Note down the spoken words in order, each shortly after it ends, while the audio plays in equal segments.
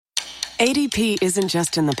ADP isn't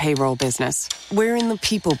just in the payroll business. We're in the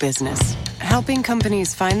people business, helping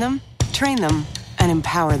companies find them, train them, and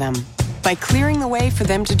empower them by clearing the way for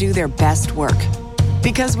them to do their best work.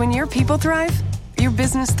 Because when your people thrive, your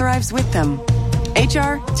business thrives with them.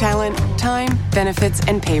 HR, talent, time, benefits,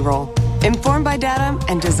 and payroll. Informed by data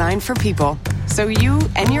and designed for people, so you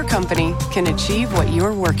and your company can achieve what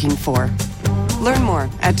you're working for. Learn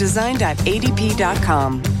more at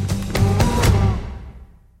design.adp.com.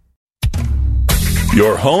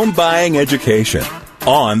 Your home buying education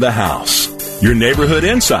on the house. Your neighborhood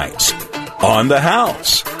insights on the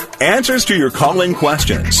house. Answers to your call-in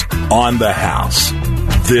questions on the house.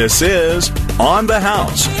 This is On the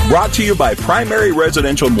House, brought to you by Primary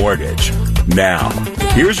Residential Mortgage. Now,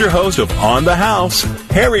 here's your host of On the House,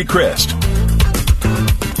 Harry Christ.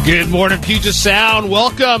 Good morning, Puget Sound.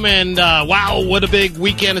 Welcome, and wow, what a big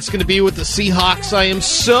weekend it's going to be with the Seahawks. I am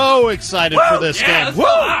so excited for this game.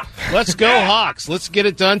 Let's go, Hawks. Let's get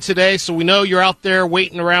it done today. So we know you're out there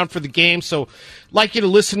waiting around for the game, so I'd like you to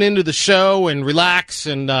listen into the show and relax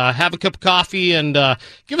and have a cup of coffee and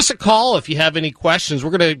give us a call if you have any questions. We're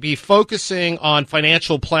going to be focusing on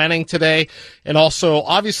financial planning today, and also,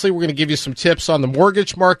 obviously, we're going to give you some tips on the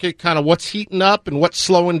mortgage market, kind of what's heating up and what's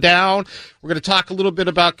slowing down. We're going to talk a little bit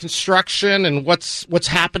about construction and what's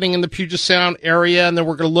happening in the Puget Sound area, and then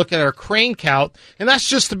we're going to look at our crane count, and that's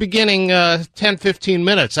just the beginning 10, 15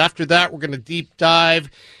 minutes. After that, we're going to deep dive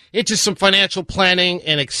into some financial planning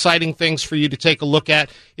and exciting things for you to take a look at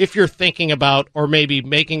if you're thinking about or maybe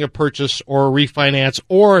making a purchase or a refinance,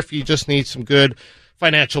 or if you just need some good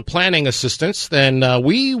financial planning assistance, then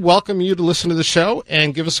we welcome you to listen to the show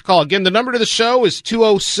and give us a call. Again, the number to the show is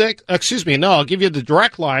I'll give you the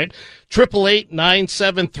direct line,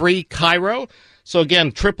 888-973-KIRO. So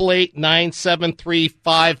again,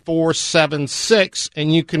 888-973-5476,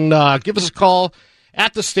 and you can give us a call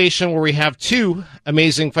at the station where we have two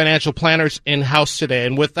amazing financial planners in-house today.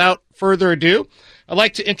 And without further ado, I'd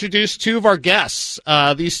like to introduce two of our guests.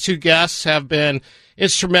 These two guests have been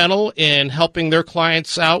instrumental in helping their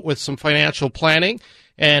clients out with some financial planning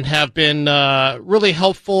and have been really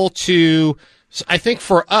helpful to, I think,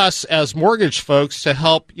 for us as mortgage folks to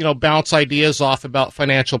help, bounce ideas off about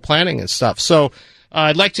financial planning and stuff. So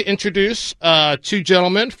I'd like to introduce two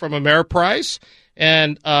gentlemen from Ameriprise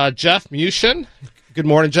and Jeff Muchin. Good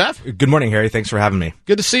morning, Jeff. Good morning, Harry. Thanks for having me.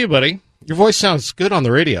 Good to see you, buddy. Your voice sounds good on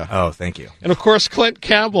the radio. Oh, thank you. And, of course, Clint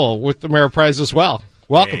Campbell with Ameriprise as well.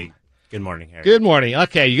 Welcome. Hey. Good morning, Harry. Good morning.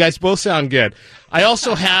 Okay, you guys both sound good. I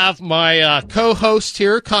also have my co-host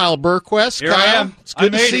here, Kyle Berquist. Here Kyle, I am. It's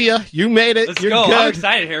good to see you. You made it. Let's You're go. good. I'm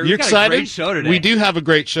excited, Harry. You're excited? Got a great show today. We do have a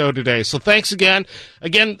great show today. So thanks again.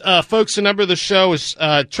 Again, folks, the number of the show is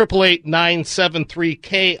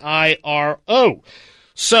 888-973-KIRO.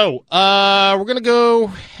 So we're going to go,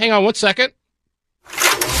 hang on one second.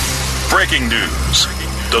 Breaking news.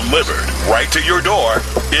 Delivered right to your door.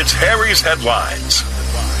 It's Harry's Headlines.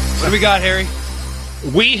 What do we got, Harry?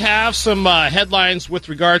 We have some headlines with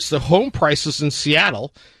regards to home prices in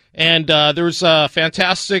Seattle. And there was a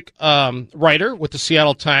fantastic writer with the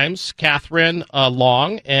Seattle Times, Catherine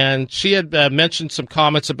Long, and she had mentioned some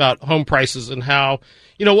comments about home prices and how,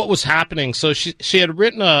 what was happening. So she had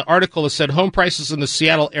written an article that said home prices in the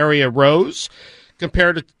Seattle area rose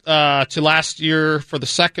compared to last year for the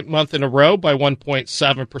second month in a row by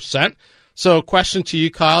 1.7%. So question to you,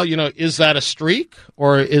 Kyle, is that a streak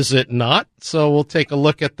or is it not? So we'll take a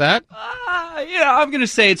look at that. I'm going to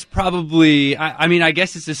say it's probably, I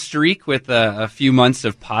guess it's a streak with a few months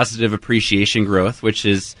of positive appreciation growth, which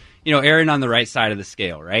is, erring on the right side of the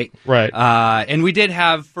scale, right? Right. And we did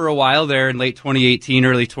have for a while there in late 2018,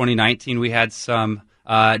 early 2019, we had some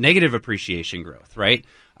negative appreciation growth, right?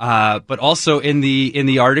 But also in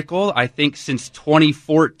the article, I think since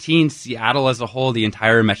 2014, Seattle as a whole, the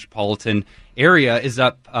entire metropolitan area is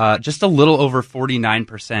up just a little over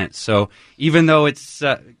 49%. So even though it's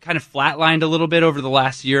kind of flatlined a little bit over the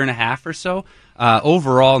last year and a half or so,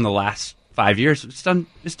 overall in the last 5 years, it's done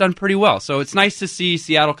pretty well. So it's nice to see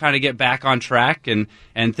Seattle kind of get back on track and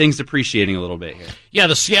things appreciating a little bit here. Yeah,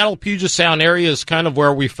 the Seattle Puget Sound area is kind of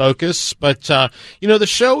where we focus, but the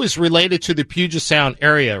show is related to the Puget Sound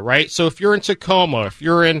area, right? So if you're in Tacoma, if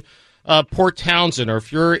you're in Port Townsend, or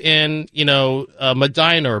if you're in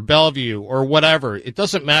Medina or Bellevue or whatever, it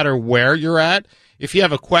doesn't matter where you're at. If you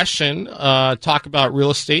have a question, talk about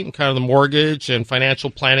real estate and kind of the mortgage and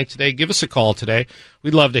financial planning today, give us a call today.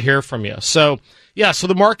 We'd love to hear from you. So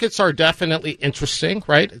the markets are definitely interesting,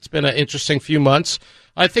 right? It's been an interesting few months.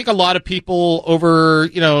 I think a lot of people over,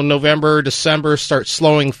 November, December start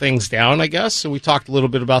slowing things down, I guess. So we talked a little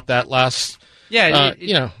bit about that last. Yeah,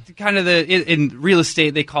 kind of in real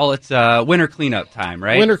estate, they call it winter cleanup time,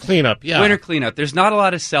 right? Winter cleanup, yeah. Winter cleanup. There's not a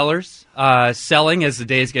lot of sellers selling as the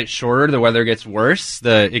days get shorter, the weather gets worse,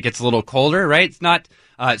 it gets a little colder, right? It's not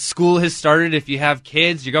school has started. If you have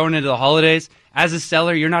kids, you're going into the holidays. As a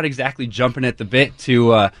seller, you're not exactly jumping at the bit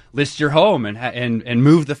to list your home and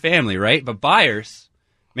move the family, right? But buyers,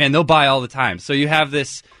 man, they'll buy all the time. So you have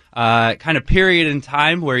this kind of period in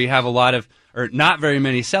time where you have a lot of, or not very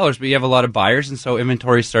many sellers, but you have a lot of buyers, and so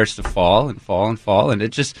inventory starts to fall and fall and fall, and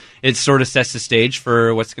it sort of sets the stage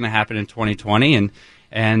for what's going to happen in 2020,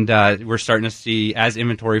 and we're starting to see, as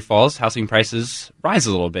inventory falls, housing prices rise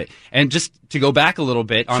a little bit. And just to go back a little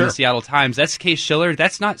bit on the Seattle Times, that's Case-Shiller.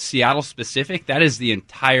 That's not Seattle specific. That is the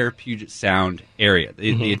entire Puget Sound area,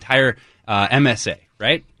 the entire MSA,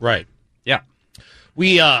 right? Right. Yeah.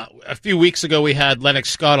 We a few weeks ago we had Lennox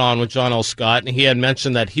Scott on with John L. Scott, and he had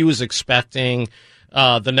mentioned that he was expecting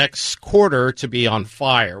the next quarter to be on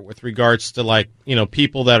fire with regards to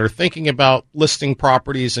people that are thinking about listing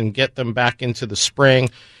properties and get them back into the spring.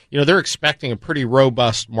 They're expecting a pretty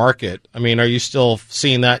robust market. I mean, are you still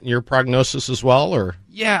seeing that in your prognosis as well, or?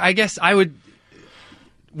 Yeah, I guess I would.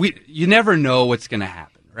 You never know what's going to happen.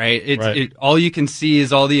 Right? All you can see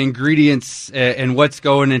is all the ingredients and what's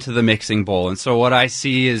going into the mixing bowl. And so what I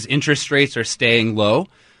see is interest rates are staying low.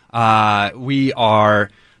 We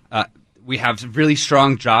have really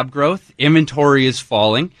strong job growth. Inventory is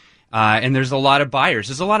falling. And there's a lot of buyers.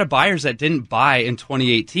 There's a lot of buyers that didn't buy in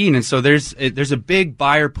 2018. And so there's a big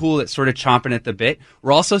buyer pool that's sort of chomping at the bit.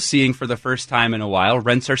 We're also seeing, for the first time in a while,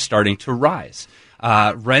 rents are starting to rise.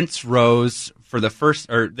 Rents rose for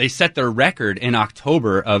they set their record in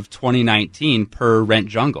October of 2019 per Rent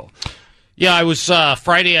Jungle. Yeah, I was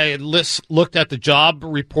Friday. I looked at the job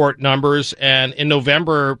report numbers, and in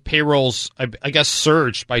November, payrolls, I guess,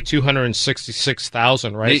 surged by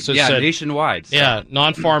 266,000. Right? Nationwide. So. Yeah,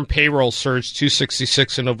 non-farm payroll surged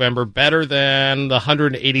 266 in November, better than the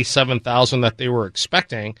 187,000 that they were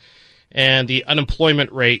expecting. And the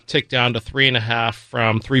unemployment rate ticked down to 3.5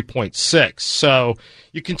 from 3.6. So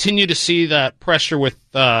you continue to see that pressure with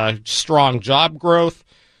strong job growth.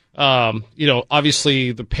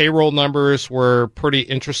 Obviously the payroll numbers were pretty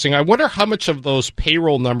interesting. I wonder how much of those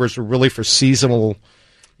payroll numbers were really for seasonal,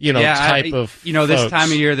 type of folks. This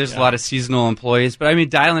time of year, there's a lot of seasonal employees. But I mean,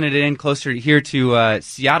 dialing it in closer here to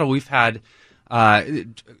Seattle, we've had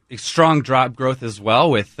strong job growth as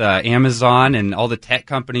well with Amazon and all the tech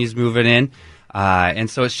companies moving in. And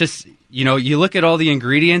so it's just, you look at all the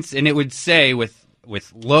ingredients, and it would say with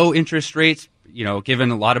low interest rates,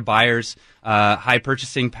 given a lot of buyers, high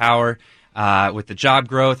purchasing power, with the job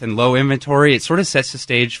growth and low inventory, it sort of sets the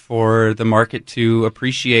stage for the market to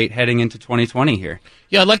appreciate heading into 2020 here.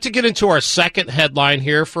 Yeah, I'd like to get into our second headline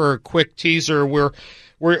here for a quick teaser.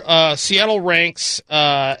 Seattle ranks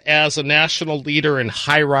as a national leader in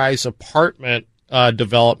high-rise apartment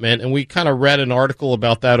development, and we kind of read an article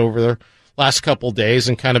about that over the last couple of days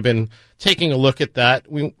and kind of been taking a look at that.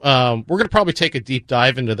 We're going to probably take a deep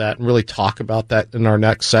dive into that and really talk about that in our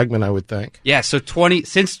next segment, I would think. Yeah, so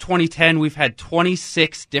since 2010, we've had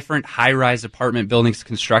 26 different high-rise apartment buildings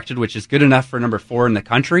constructed, which is good enough for number 4 in the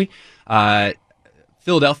country.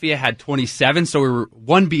 Philadelphia had 27, so we were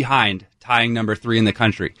one behind, tying number 3 in the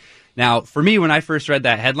country. Now, for me, when I first read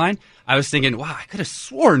that headline, I was thinking, wow, I could have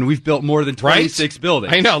sworn we've built more than 26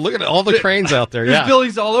 buildings. I know. Look at all the cranes out there. There's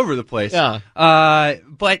buildings all over the place. Yeah.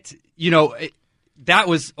 But, that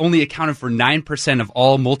was only accounted for 9% of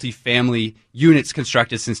all multifamily units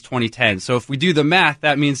constructed since 2010. So if we do the math,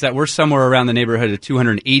 that means that we're somewhere around the neighborhood of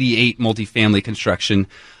 288 multifamily construction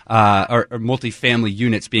or multifamily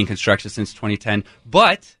units being constructed since 2010.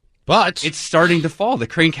 But it's starting to fall. The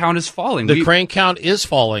crane count is falling. The crane count is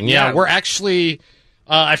falling. Yeah. We're actually,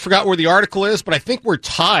 I forgot where the article is, but I think we're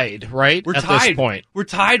tied, right? We're at tied. This point. We're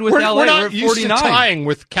tied with LA. We're not we're at 49. Used to tying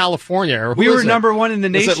with California. We were number 1 in the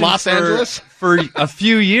nation. Is it Los Angeles? For a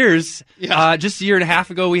few years. Just a year and a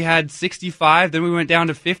half ago, we had 65. Then we went down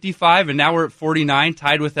to 55, and now we're at 49,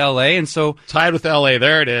 tied with LA. And so tied with LA.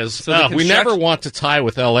 There it is. So we never want to tie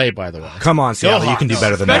with LA, by the way. Come on, Seattle. You can do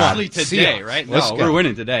better than that. Especially today, right? No, we're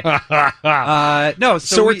winning today.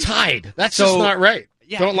 So we're tied. That's just not right.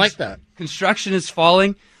 Yeah, don't like that. Construction is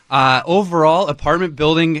falling. Overall, apartment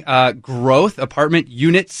building growth, apartment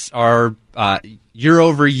units are year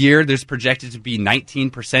over year. There's projected to be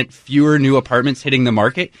 19% fewer new apartments hitting the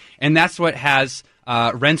market, and that's what has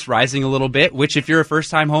rents rising a little bit. Which, if you're a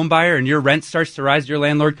first-time home buyer and your rent starts to rise, your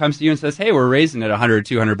landlord comes to you and says, "Hey, we're raising it $100 or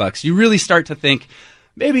 $200." You really start to think,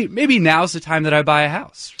 maybe now's the time that I buy a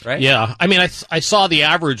house, right? Yeah, I mean, I saw the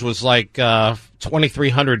average was like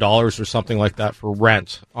 $2,300 or something like that for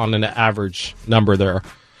rent on an average number there.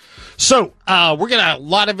 So we're going to have a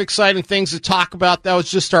lot of exciting things to talk about. That was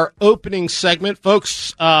just our opening segment.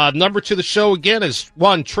 Folks, number to the show again is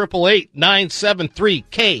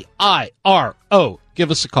 1-888-973-KIRO. Give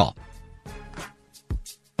us a call.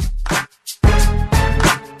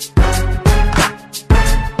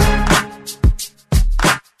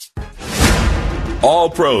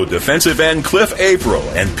 All-Pro defensive end Cliff April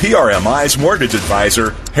and PRMI's mortgage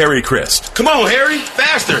advisor, Harry Christ. Come on, Harry.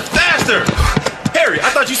 Faster, faster. Harry, I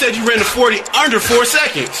thought you said you ran the 40 under 4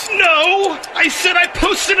 seconds. No, I said I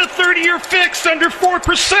posted a 30-year fixed under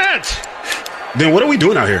 4%. Then what are we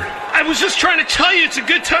doing out here? I was just trying to tell you it's a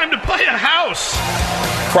good time to buy a house.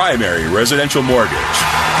 Primary residential mortgage.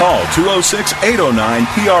 Call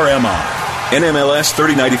 206-809-PRMI. NMLS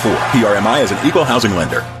 3094. PRMI is an equal housing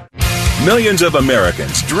lender. Millions of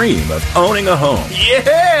Americans dream of owning a home.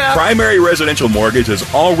 Yeah! Primary Residential Mortgage has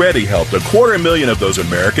already helped 250,000 of those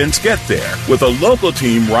Americans get there with a local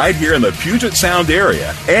team right here in the Puget Sound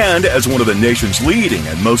area. And as one of the nation's leading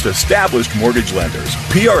and most established mortgage lenders,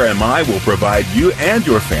 PRMI will provide you and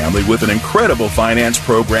your family with an incredible finance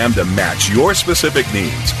program to match your specific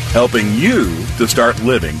needs, helping you to start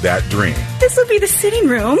living that dream. This will be the sitting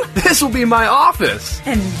room. This will be my office.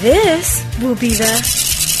 And this will be the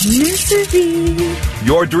nursery.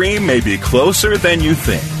 Your dream may be closer than you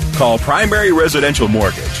think. Call Primary Residential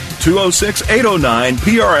Mortgage,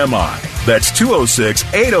 206-809-PRMI. That's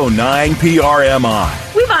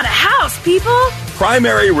 206-809-PRMI. We bought a house, people.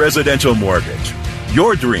 Primary Residential Mortgage.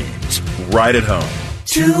 Your dreams right at home.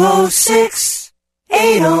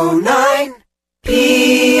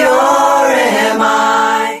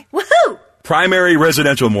 206-809-PRMI. Woohoo! Primary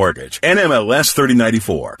Residential Mortgage, NMLS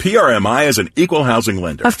 3094. PRMI is an equal housing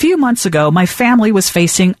lender. A few months ago, my family was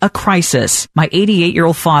facing a crisis. My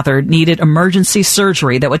 88-year-old father needed emergency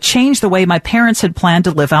surgery that would change the way my parents had planned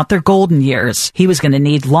to live out their golden years. He was going to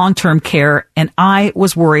need long-term care, and I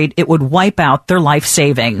was worried it would wipe out their life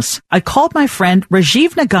savings. I called my friend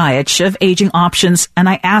Rajiv Nagayach of Aging Options, and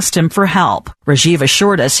I asked him for help. Rajiv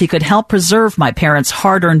assured us he could help preserve my parents'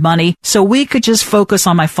 hard-earned money so we could just focus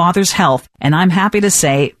on my father's health. And I'm happy to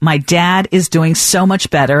say my dad is doing so much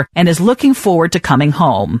better and is looking forward to coming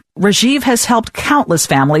home. Rajiv has helped countless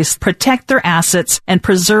families protect their assets and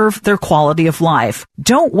preserve their quality of life.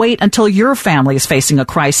 Don't wait until your family is facing a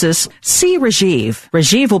crisis. See Rajiv.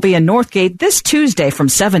 Rajiv will be in Northgate this Tuesday from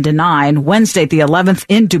 7 to 9, Wednesday the 11th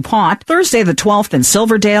in DuPont, Thursday the 12th in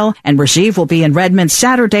Silverdale, and Rajiv will be in Redmond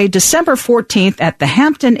Saturday, December 14th at the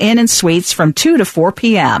Hampton Inn and Suites from 2 to 4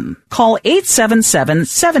 p.m. Call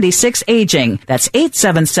 877-76-AGING. That's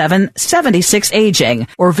 877-76-AGING.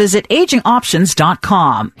 Or visit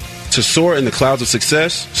agingoptions.com. To soar in the clouds of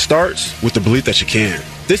success starts with the belief that you can.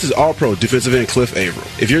 This is All-Pro defensive end Cliff April.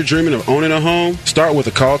 If you're dreaming of owning a home, start with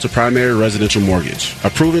a call to Primary Residential Mortgage, a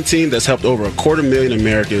proven team that's helped over 250,000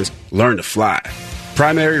 Americans learn to fly.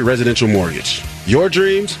 Primary Residential Mortgage. Your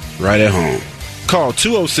dreams right at home. Call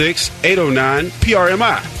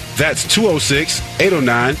 206-809-PRMI. That's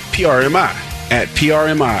 206-809-PRMI at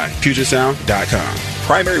PRMIPugetSound.com.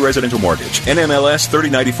 Primary Residential Mortgage, NMLS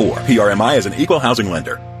 3094. PRMI is an equal housing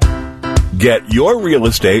lender. Get your real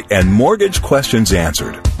estate and mortgage questions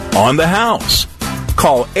answered on the house.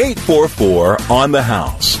 Call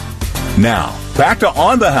 844-ON-THE-HOUSE. Now, back to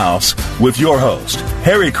On the House with your host,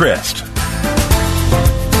 Harry Christ.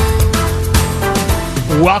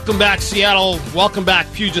 Welcome back, Seattle. Welcome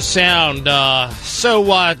back, Puget Sound.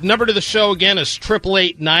 Number to the show again is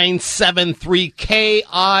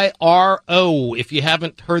 888-973-KIRO. If you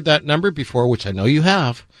haven't heard that number before, which I know you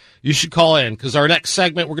have, you should call in, because our next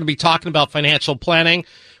segment, we're going to be talking about financial planning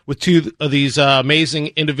with two of these amazing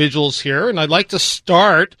individuals here. And I'd like to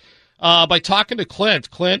start by talking to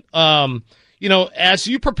Clint. Clint, as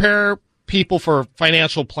you prepare people for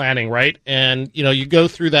financial planning, right? And, you go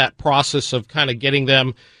through that process of kind of getting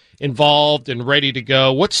them involved and ready to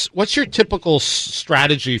go. What's your typical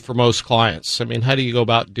strategy for most clients? I mean, how do you go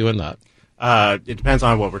about doing that? It depends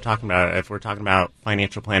on what we're talking about. If we're talking about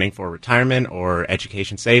financial planning for retirement or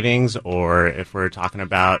education savings, or if we're talking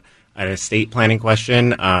about an estate planning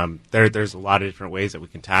question, there's a lot of different ways that we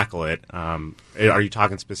can tackle it. Are you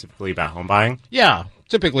talking specifically about home buying? Yeah,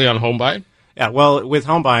 typically on home buying. Yeah, well, with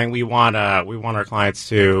home buying, we want our clients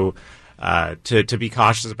to be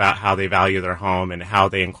cautious about how they value their home and how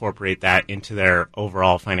they incorporate that into their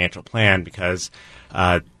overall financial plan, because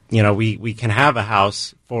we can have a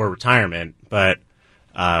house for retirement, but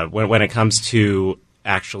when it comes to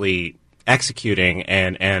actually executing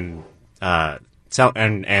and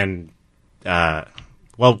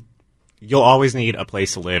you'll always need a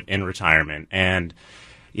place to live in retirement. And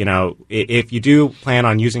if you do plan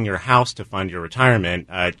on using your house to fund your retirement,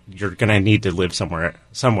 you're going to need to live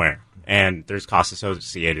somewhere, and there's costs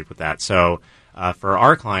associated with that. So for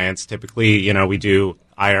our clients, typically, we do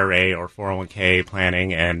IRA or 401k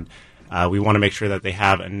planning, and we want to make sure that they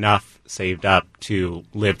have enough saved up to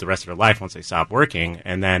live the rest of their life once they stop working.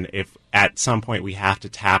 And then if at some point we have to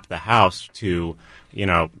tap the house to,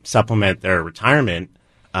 supplement their retirement,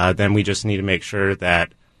 then we just need to make sure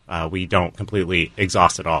that we don't completely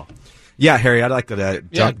exhaust it all. Yeah, Harry, I'd like to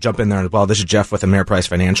jump in there as well. This is Jeff with Ameriprise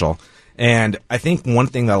Financial. And I think one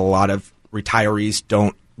thing that a lot of retirees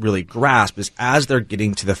don't really grasp is as they're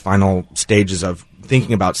getting to the final stages of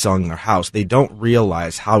thinking about selling their house, they don't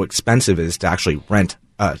realize how expensive it is to actually rent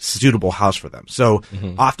a suitable house for them. So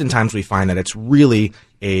oftentimes we find that it's really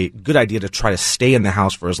a good idea to try to stay in the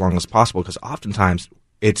house for as long as possible, because oftentimes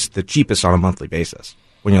it's the cheapest on a monthly basis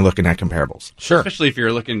when you're looking at comparables. Sure. Especially if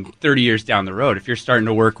you're looking 30 years down the road. If you're starting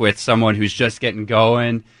to work with someone who's just getting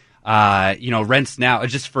going, rents now,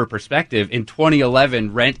 just for perspective, in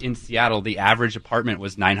 2011, rent in Seattle, the average apartment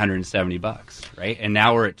was $970, right? And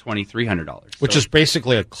now we're at $2,300. Which is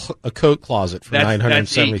basically a coat closet for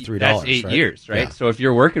 $973. That's 8 right? years, right? Yeah. So if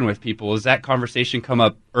you're working with people, does that conversation come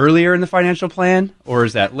up earlier in the financial plan, or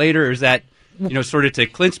is that later? Or is that, sort of to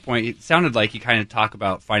Clint's point, it sounded like you kind of talk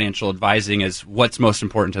about financial advising as what's most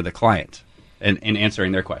important to the client and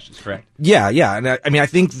answering their questions, correct? Yeah. And I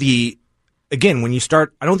think again, when you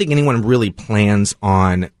start, I don't think anyone really plans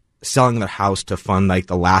on selling their house to fund like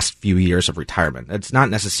the last few years of retirement. It's not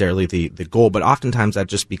necessarily the goal, but oftentimes that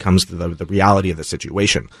just becomes the reality of the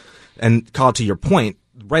situation. And Kyle, to your point,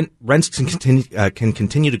 rents can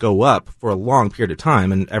continue to go up for a long period of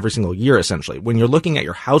time and every single year, essentially. When you're looking at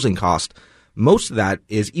your housing cost, most of that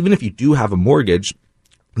is, even if you do have a mortgage,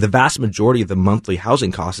 the vast majority of the monthly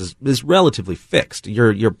housing cost is relatively fixed.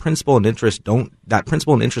 Your principal and interest that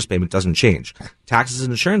principal and interest payment doesn't change. Taxes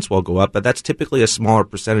and insurance will go up, but that's typically a smaller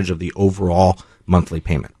percentage of the overall monthly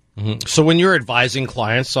payment. Mm-hmm. So when you're advising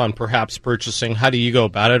clients on perhaps purchasing, how do you go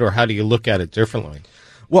about it, or how do you look at it differently?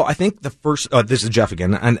 Well, I think the first, this is Jeff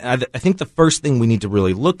again, and I think the first thing we need to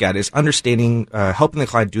really look at is understanding, helping the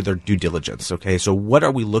client do their due diligence. Okay, so what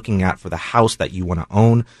are we looking at for the house that you want to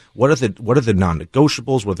own? What are the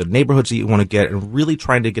non-negotiables? What are the neighborhoods that you want to get? And really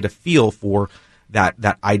trying to get a feel for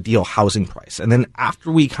that ideal housing price. And then after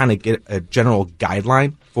we kind of get a general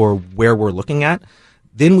guideline for where we're looking at,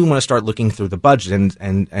 then we want to start looking through the budget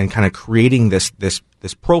and kind of creating this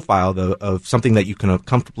profile of something that you can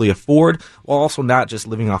comfortably afford, while also not just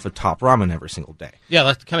living off of top ramen every single day. Yeah,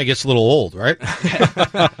 that kind of gets a little old, right?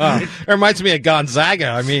 It reminds me of Gonzaga.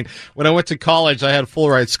 I mean, when I went to college, I had a full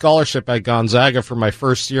ride scholarship at Gonzaga for my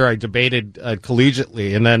first year. I debated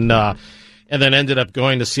collegiately, and then ended up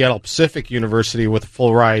going to Seattle Pacific University with a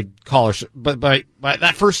full ride scholarship. But by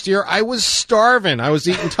that first year, I was starving. I was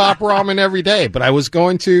eating top ramen every day, but I was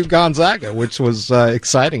going to Gonzaga, which was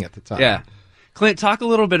exciting at the time. Yeah. Clint, talk a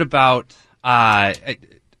little bit about,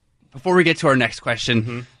 before we get to our next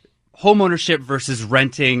question, home ownership versus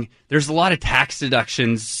renting. There's a lot of tax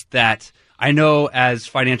deductions that I know as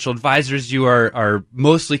financial advisors you are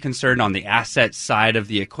mostly concerned on the asset side of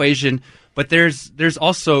the equation. But there's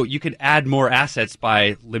also, you could add more assets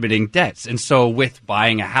by limiting debts. And so with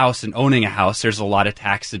buying a house and owning a house, there's a lot of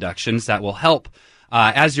tax deductions that will help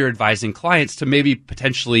as you're advising clients to maybe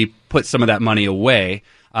potentially put some of that money away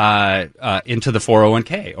into the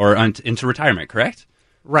 401k or into retirement, correct?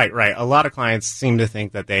 Right. A lot of clients seem to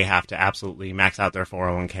think that they have to absolutely max out their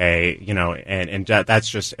 401k, and that's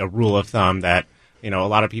just a rule of thumb that, a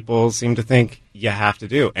lot of people seem to think you have to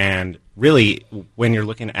do. And really, when you're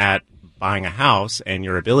looking at buying a house and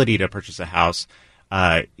your ability to purchase a house,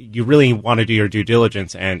 you really want to do your due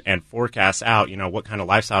diligence and forecast out, what kind of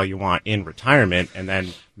lifestyle you want in retirement, and then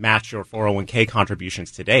match your 401k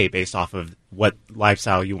contributions today based off of what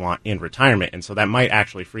lifestyle you want in retirement. And so that might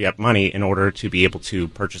actually free up money in order to be able to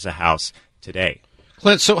purchase a house today.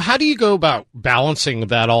 Clint, so how do you go about balancing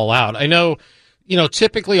that all out? I know,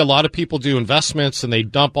 typically a lot of people do investments and they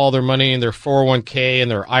dump all their money in their 401k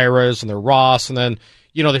and their IRAs and their Roths, and then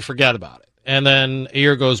they forget about it. And then a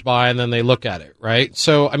year goes by and then they look at it, right?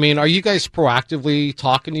 So, I mean, are you guys proactively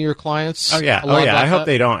talking to your clients? Oh, yeah. I hope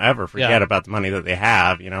they don't ever forget about the money that they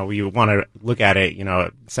have. We want to look at it,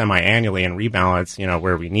 semi-annually and rebalance,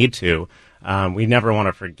 where we need to. We never want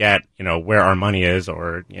to forget, where our money is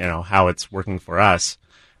or, how it's working for us.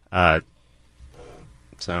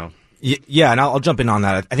 Yeah, and I'll jump in on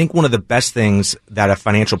that. I think one of the best things that a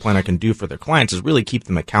financial planner can do for their clients is really keep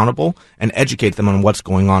them accountable and educate them on what's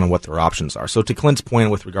going on and what their options are. So to Clint's point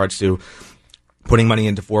with regards to putting money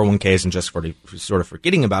into 401ks and just sort of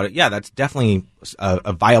forgetting about it, yeah, that's definitely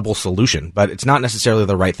a viable solution, but it's not necessarily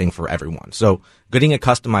the right thing for everyone. So getting a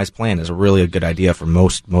customized plan is a good idea for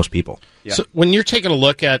most people. Yeah. So when you're taking a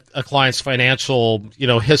look at a client's financial,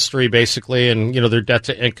 history basically, and, their debt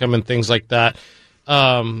to income and things like that,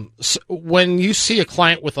 so when you see a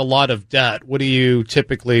client with a lot of debt, what do you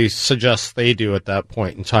typically suggest they do at that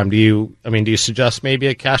point in time? Do you suggest maybe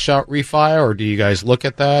a cash out refi, or do you guys look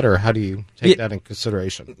at that, or how do you take that in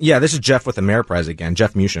consideration? Yeah, this is Jeff with Ameriprise again,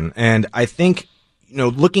 Jeff Mushin. And I think,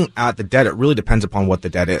 looking at the debt, it really depends upon what the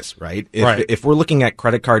debt is, right? If we're looking at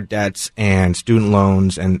credit card debts and student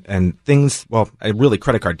loans and things, really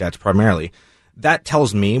credit card debts primarily, that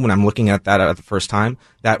tells me when I'm looking at that at the first time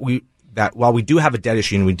that while we do have a debt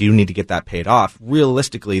issue and we do need to get that paid off,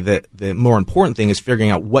 realistically, the more important thing is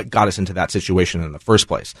figuring out what got us into that situation in the first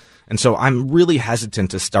place. And so I'm really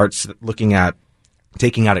hesitant to start looking at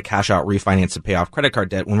taking out a cash out refinance to pay off credit card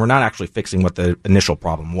debt when we're not actually fixing what the initial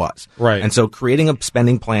problem was. Right. And so creating a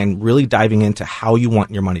spending plan, really diving into how you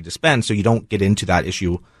want your money to spend so you don't get into that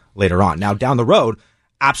issue later on. Now, down the road,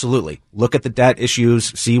 absolutely. Look at the debt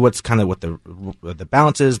issues, see what the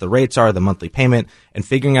balances, the rates are, the monthly payment, and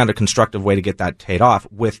figuring out a constructive way to get that paid off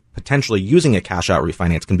with potentially using a cash out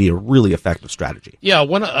refinance can be a really effective strategy. Yeah,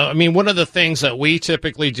 one of the things that we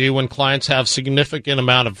typically do when clients have significant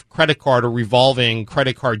amount of credit card or revolving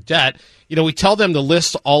credit card debt, we tell them to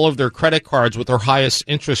list all of their credit cards with their highest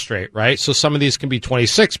interest rate, right? So some of these can be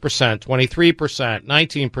 26%, 23%,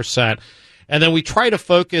 19%. And then we try to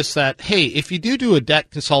focus that, hey, if you do a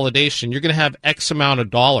debt consolidation, you're going to have X amount of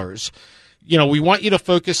dollars. We want you to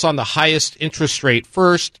focus on the highest interest rate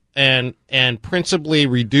first and principally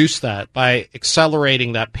reduce that by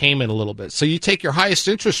accelerating that payment a little bit. So you take your highest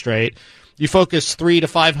interest rate, you focus $300 to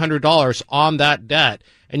 $500 on that debt,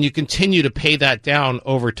 and you continue to pay that down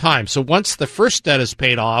over time. So once the first debt is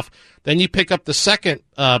paid off, then you pick up the second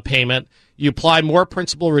payment, you apply more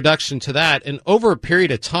principal reduction to that, and over a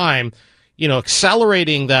period of time,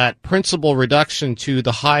 accelerating that principal reduction to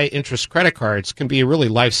the high interest credit cards can be a really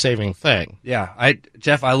life-saving thing. Yeah.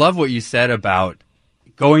 Jeff, I love what you said about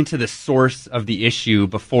going to the source of the issue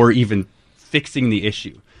before even fixing the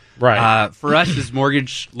issue. Right. For us as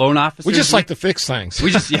mortgage loan officers, we just like to fix things. We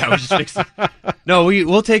just fix it. No,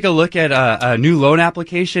 we'll take a look at a new loan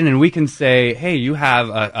application and we can say, hey, you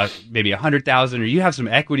have maybe $100,000 or you have some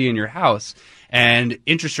equity in your house, and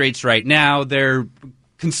interest rates right now, they're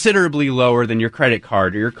considerably lower than your credit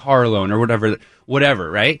card or your car loan or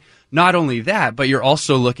whatever, right? Not only that, but you're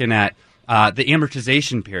also looking at the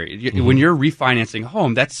amortization period. Mm-hmm. When you're refinancing a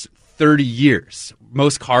home, that's 30 years.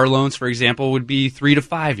 Most car loans, for example, would be 3 to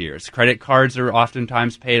 5 years. Credit cards are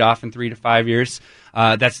oftentimes paid off in 3 to 5 years.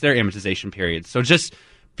 That's their amortization period. So just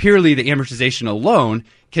purely the amortization alone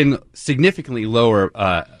can significantly lower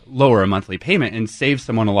a monthly payment and save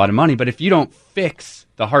someone a lot of money. But if you don't fix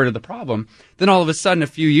the heart of the problem, then all of a sudden a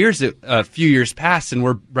few years pass and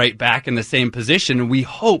we're right back in the same position, and we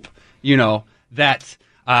hope that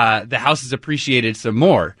the house is appreciated some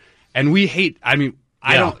more. And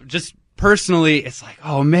I don't just personally, it's like,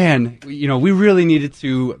 oh man, we really needed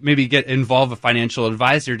to maybe involve a financial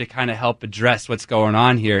advisor to kind of help address what's going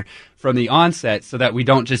on here from the onset, so that we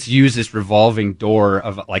don't just use this revolving door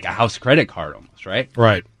of like a house credit card almost, right?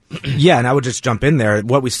 Right. Yeah, and I would just jump in there.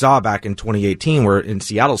 What we saw back in 2018, where in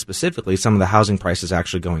Seattle specifically, some of the housing prices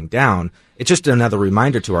actually going down, it's just another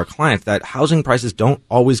reminder to our clients that housing prices don't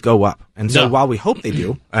always go up. And so while we hope they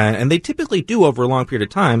do, and they typically do over a long period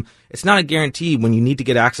of time, it's not a guarantee when you need to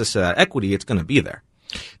get access to that equity, it's going to be there.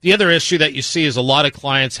 The other issue that you see is a lot of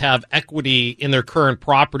clients have equity in their current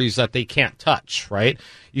properties that they can't touch, right?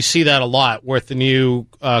 You see that a lot with the new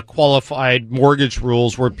qualified mortgage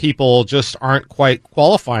rules, where people just aren't quite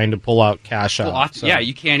qualifying to pull out cash out. Yeah,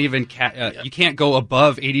 you can't even you can't go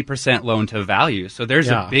above 80% loan to value. So there's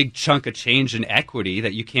a big chunk of change in equity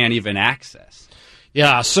that you can't even access.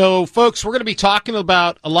 Yeah, so folks, we're going to be talking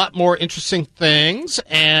about a lot more interesting things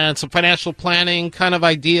and some financial planning kind of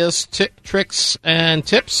ideas, tricks, and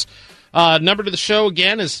tips. Number to the show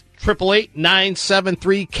again is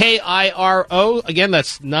 888-973-KIRO. Again,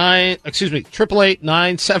 that's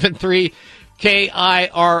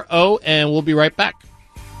 888-973-KIRO, and we'll be right back.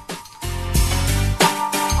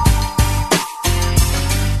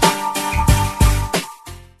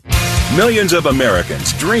 Millions of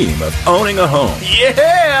Americans dream of owning a home.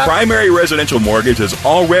 Yeah! Primary Residential Mortgage has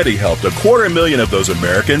already helped 250,000 of those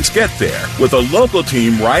Americans get there with a local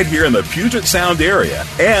team right here in the Puget Sound area.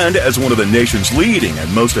 And as one of the nation's leading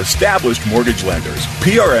and most established mortgage lenders,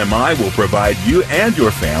 PRMI will provide you and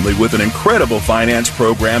your family with an incredible finance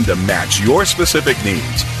program to match your specific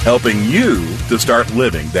needs, helping you to start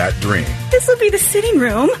living that dream. This will be the sitting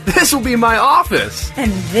room. This will be my office.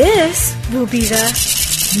 And this will be the nursery.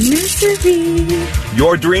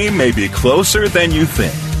 Your dream may be closer than you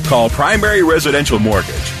think. Call Primary Residential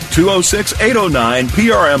Mortgage,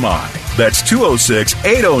 206-809-PRMI. That's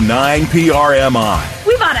 206-809-PRMI.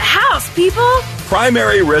 We bought a house, people.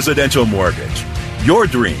 Primary Residential Mortgage. Your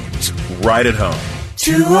dreams right at home.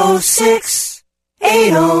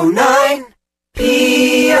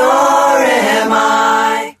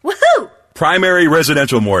 206-809-PRMI. Woohoo! Primary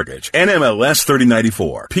Residential Mortgage, NMLS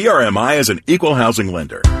 3094. PRMI is an equal housing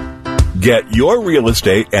lender. Get your real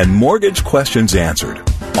estate and mortgage questions answered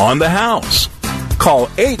on the house. Call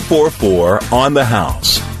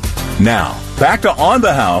 844-ON-THE-HOUSE. Now, back to On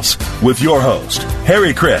the House with your host,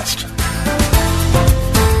 Harry Christ.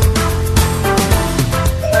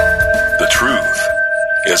 The truth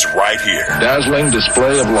is right here. Dazzling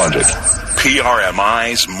display of logic.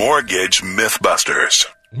 PRMI's Mortgage Mythbusters.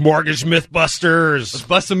 Mortgage Mythbusters. Let's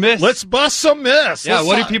bust some myths. Let's bust some myths. Yeah,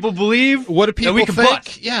 what do people believe? What do people that we can think?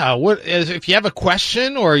 book? Yeah, if you have a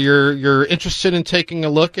question or you're interested in taking a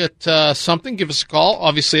look at something, give us a call.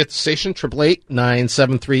 Obviously at the station,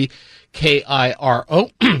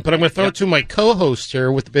 888-973-KIRO. But I'm going to throw it to my co-host here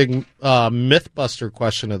with the big Mythbuster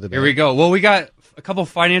question of the day. Here we go. Well, we got a couple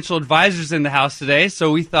financial advisors in the house today,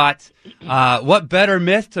 so we thought, what better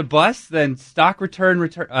myth to bust than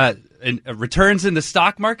returns in the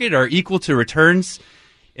stock market are equal to returns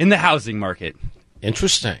in the housing market.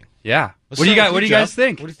 Interesting. Yeah. Let's What do you start got? with What do you Jeff. guys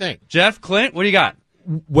think? What do you think? Jeff, Clint, what do you got?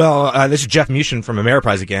 Well, this is Jeff Mushin from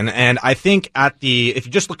Ameriprise again, and I think if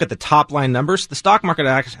you just look at the top line numbers, the stock market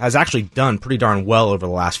has actually done pretty darn well over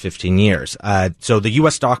the last 15 years. So the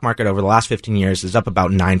U.S. stock market over the last 15 years is up about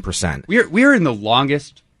 9%. We're in the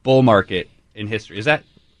longest bull market in history. Did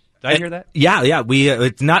I hear that? Yeah.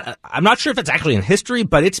 It's not. I'm not sure if it's actually in history,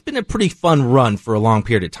 but it's been a pretty fun run for a long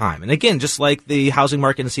period of time. And again, just like the housing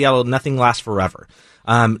market in Seattle, nothing lasts forever.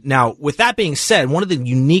 Now, with that being said, one of the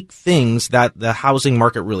unique things that the housing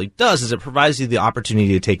market really does is it provides you the opportunity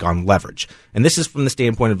to take on leverage. And this is from the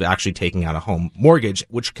standpoint of actually taking out a home mortgage,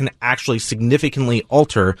 which can actually significantly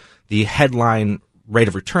alter the headline rate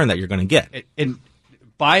of return that you're going to get. And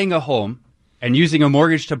buying a home and using a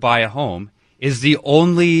mortgage to buy a home is the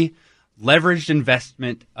only leveraged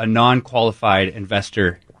investment a non-qualified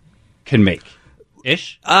investor can make.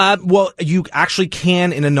 Ish? Well, you actually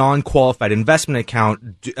can, in a non-qualified investment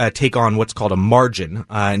account, take on what's called a margin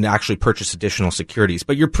and actually purchase additional securities.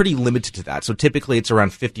 But you're pretty limited to that. So typically it's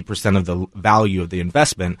around 50% of the value of the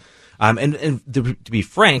investment. And to be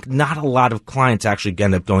frank, not a lot of clients actually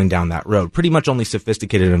end up going down that road. Pretty much only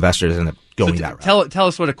sophisticated investors end up going that route. Tell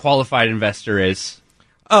us what a qualified investor is.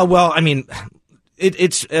 Well, I mean,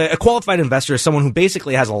 it's a qualified investor is someone who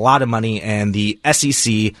basically has a lot of money, and the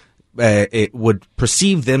SEC it would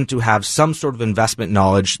perceive them to have some sort of investment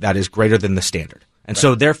knowledge that is greater than the standard. And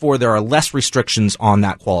so, therefore, there are less restrictions on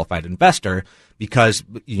that qualified investor because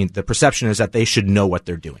the perception is that they should know what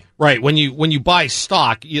they're doing. Right. When you buy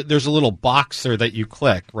stock, there's a little box there that you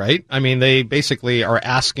click, right? I mean, they basically are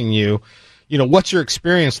asking you, what's your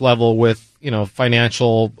experience level with,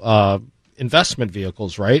 financial investment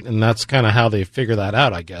vehicles, right? And that's kind of how they figure that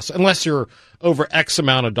out, I guess. Unless you're over X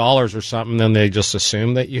amount of dollars or something, then they just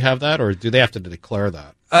assume that you have that, or do they have to declare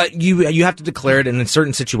that? You have to declare it, and in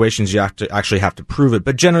certain situations you have to prove it.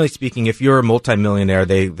 But generally speaking, if you're a multimillionaire,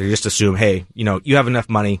 they just assume, hey, you have enough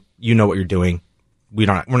money, you know what you're doing. We're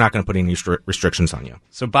not going to put any restrictions on you.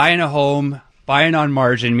 So buying a home, buying on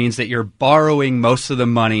margin means that you're borrowing most of the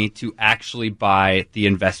money to actually buy the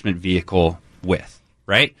investment vehicle with,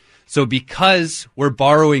 right? So because we're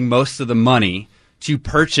borrowing most of the money to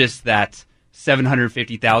purchase that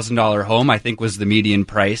 $750,000 home, I think was the median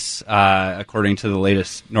price, according to the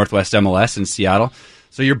latest Northwest MLS in Seattle.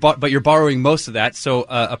 So you're borrowing most of that. So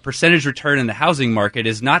a percentage return in the housing market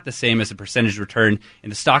is not the same as a percentage return in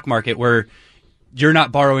the stock market, where you're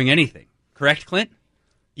not borrowing anything. Correct, Clint?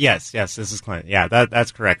 Yes, this is Clint. Yeah,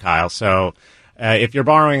 that's correct, Kyle. So if you're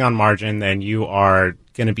borrowing on margin, then you are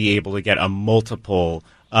going to be able to get a multiple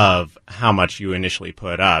of how much you initially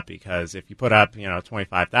put up, because if you put up,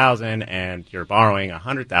 $25,000 and you're borrowing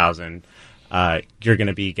 $100,000, you're going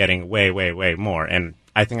to be getting way more. And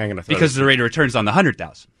I think I'm going to throw because the rate of return's on the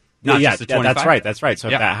 $100,000. not yeah, just the 25. that's right. That's right. So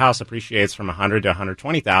Yeah. if that house appreciates from 100 to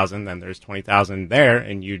 120,000, then there's 20,000 there,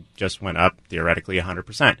 and you just went up theoretically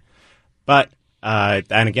 100%. But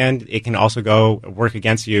and again, it can also work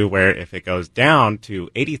against you, where if it goes down to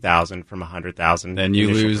 80,000 from 100,000, then you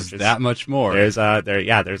initial lose purchase, that much more. There's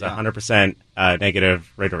 100%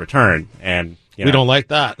 negative rate of return, and we don't like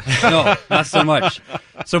that. No, not so much.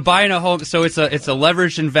 So buying a home, so it's a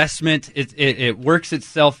leveraged investment. It works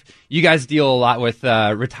itself. You guys deal a lot with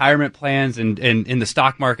retirement plans and in the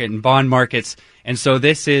stock market and bond markets, and so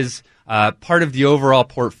this is part of the overall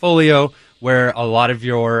portfolio where a lot of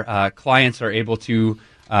your clients are able to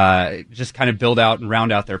just kind of build out and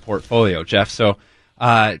round out their portfolio, Jeff. So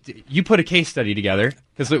you put a case study together,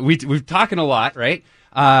 because we've talking a lot, right?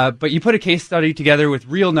 But you put a case study together with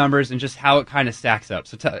real numbers and just how it kind of stacks up.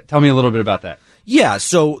 So tell me a little bit about that. Yeah,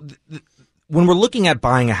 so when we're looking at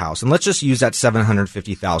buying a house, and let's just use that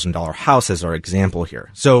 $750,000 house as our example here.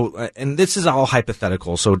 So, and this is all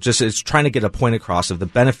hypothetical, so it's trying to get a point across of the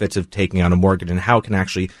benefits of taking out a mortgage and how it can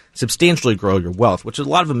actually substantially grow your wealth, which a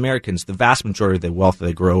lot of Americans, the vast majority of the wealth that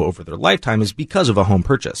they grow over their lifetime is because of a home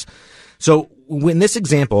purchase. So in this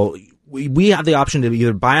example, we have the option to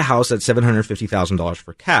either buy a house at $750,000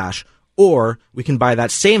 for cash, or we can buy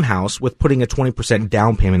that same house with putting a 20%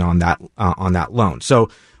 down payment on that loan. So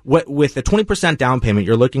with a 20% down payment,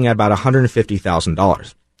 you're looking at about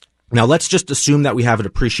 $150,000. Now let's just assume that we have a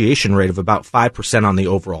depreciation rate of about 5% on the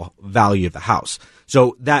overall value of the house.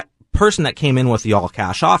 So that person that came in with the all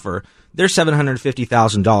cash offer, their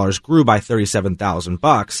 $750,000 grew by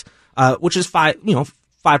 $37,000, which is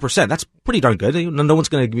 5%. That's pretty darn good. No one's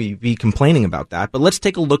going to be complaining about that. But let's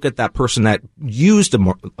take a look at that person that used a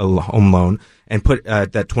home loan and put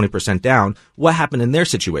that 20% down. What happened in their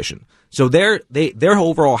situation? So their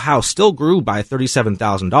overall house still grew by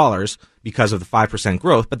 $37,000 because of the 5%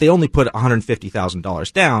 growth, but they only put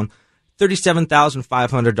 $150,000 down.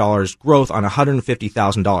 $37,500 growth on a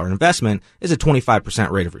 $150,000 investment is a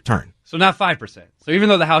 25% rate of return. So not 5%. So even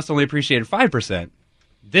though the house only appreciated 5%,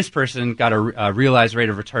 this person got a realized rate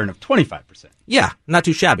of return of 25%. Yeah, not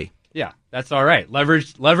too shabby. Yeah, that's all right.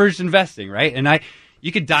 Leveraged investing, right? And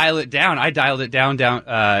you could dial it down. I dialed it down to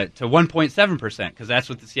 1.7% because that's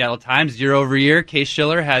what the Seattle Times year over year. Case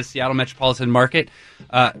Shiller has Seattle Metropolitan Market.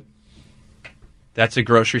 That's a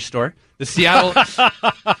grocery store. The Seattle,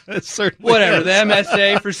 whatever, the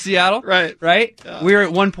MSA for Seattle, right? Yeah. We're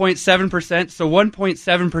at 1.7%. So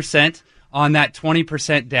 1.7%. On that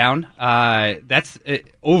 20% down, that's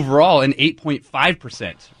overall an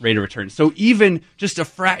 8.5% rate of return. So even just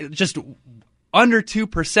just under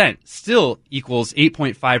 2% still equals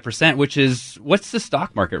 8.5%, which is, what's the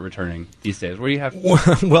stock market returning these days? What do you have?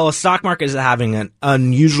 Well, a stock market is having an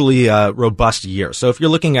unusually robust year. So if you're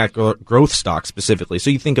looking at growth stocks specifically, so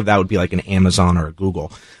you think of that would be like an Amazon or a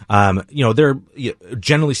Google. They're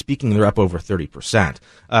generally speaking, they're up over 30%.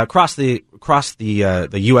 Across the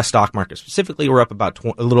U.S. stock market specifically, we're up about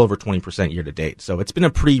a little over 20% year to date. So it's been a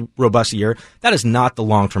pretty robust year. That is not the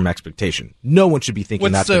long-term expectation. No one should be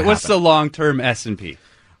thinking that's going to happen. What's the long-term S&P?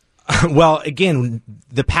 Well, again,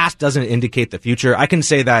 the past doesn't indicate the future. I can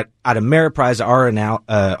say that at Ameriprise,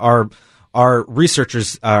 our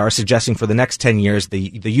researchers are suggesting for the next 10 years,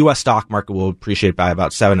 the U.S. stock market will appreciate by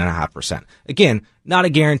about 7.5%. Again, not a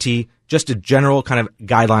guarantee, just a general kind of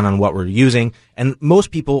guideline on what we're using. And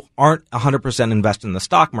most people aren't 100% invested in the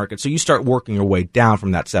stock market, so you start working your way down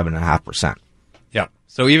from that 7.5%. Yeah.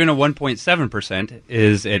 So even a 1.7%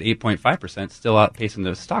 is at 8.5%, still outpacing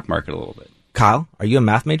the stock market a little bit. Kyle, are you a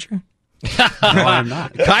math major? No, I'm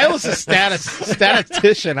not. Kyle's a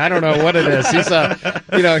statistician. I don't know what it is. He's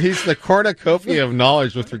he's the cornucopia of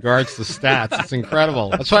knowledge with regards to stats. It's incredible.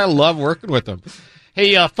 That's why I love working with him.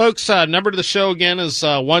 Hey, folks, number to the show again is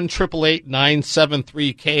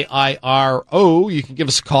 1-888-973-KIRO. You can give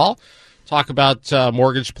us a call. Talk about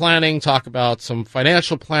mortgage planning, talk about some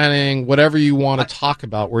financial planning, whatever you want to talk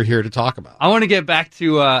about, we're here to talk about. I want to get back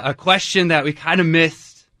to a question that we kind of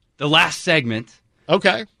missed the last segment.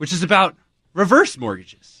 Okay. Which is about reverse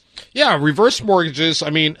mortgages. Yeah, reverse mortgages. I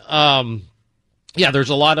mean, there's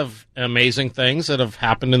a lot of amazing things that have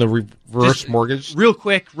happened in the reverse mortgage. Real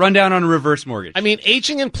quick, rundown on a reverse mortgage. I mean,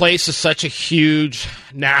 aging in place is such a huge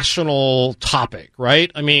national topic, right?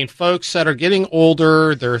 I mean, folks that are getting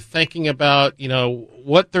older, they're thinking about,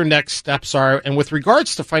 what their next steps are. And with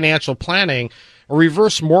regards to financial planning, a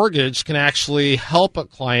reverse mortgage can actually help a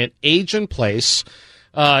client age in place.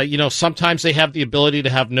 Sometimes they have the ability to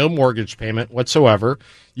have no mortgage payment whatsoever.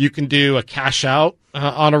 You can do a cash out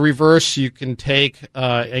on a reverse. You can take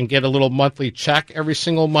and get a little monthly check every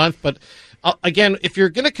single month. But again, if you're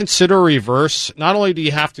going to consider a reverse, not only do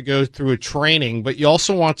you have to go through a training, but you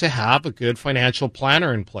also want to have a good financial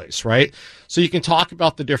planner in place, right? So you can talk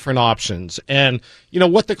about the different options and,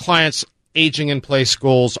 what the client's aging in place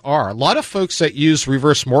goals are. A lot of folks that use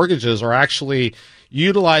reverse mortgages are actually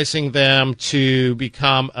utilizing them to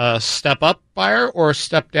become a step-up buyer or a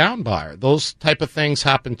step-down buyer. Those type of things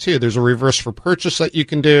happen too. There's a reverse for purchase that you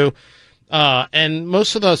can do. And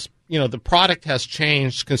most of those, the product has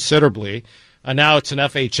changed considerably. Now it's an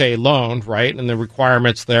FHA loan, right? And the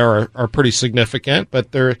requirements there are pretty significant,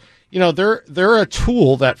 but they're a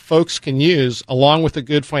tool that folks can use along with a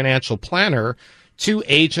good financial planner to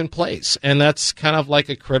age in place. And that's kind of like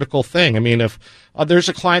a critical thing. I mean, if there's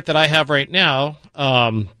a client that I have right now,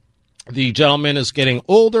 the gentleman is getting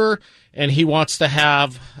older and he wants to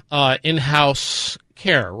have in-house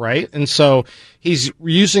care, right? And so he's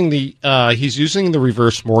using the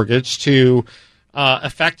reverse mortgage to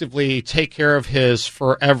effectively take care of his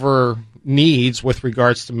forever needs with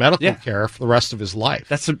regards to medical care for the rest of his life.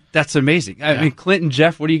 That's amazing. I mean, Clint and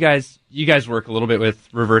Jeff, what do you guys work a little bit with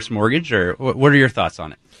reverse mortgage, or what are your thoughts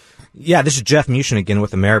on it? Yeah, this is Jeff Mushin again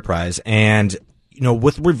with Ameriprise, and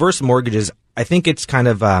with reverse mortgages, I think it's kind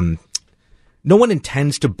of no one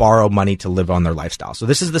intends to borrow money to live on their lifestyle. So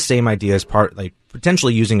this is the same idea as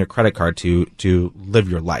potentially using a credit card to live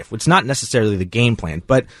your life. It's not necessarily the game plan,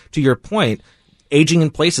 but to your point, aging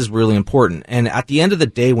in place is really important. And at the end of the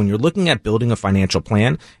day, when you're looking at building a financial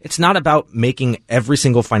plan, it's not about making every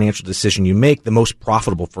single financial decision you make the most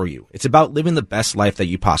profitable for you. It's about living the best life that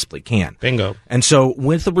you possibly can. Bingo. And so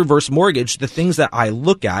with the reverse mortgage, the things that I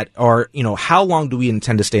look at are, how long do we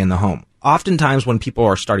intend to stay in the home? Oftentimes when people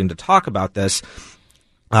are starting to talk about this,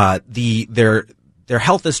 their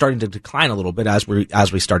health is starting to decline a little bit as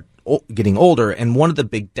we start getting older. And one of the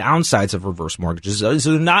big downsides of reverse mortgages is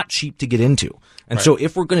they're not cheap to get into. And so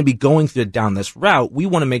if we're going to be going down this route, we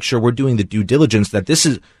want to make sure we're doing the due diligence that this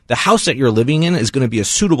is the house that you're living in is going to be a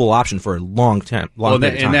suitable option for a long period of time.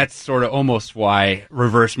 And that's sort of almost why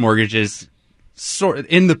reverse mortgages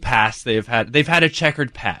in the past they've had a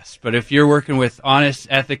checkered past. But if you're working with honest,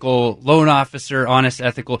 ethical loan officer,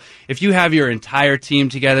 if you have your entire team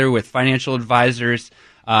together with financial advisors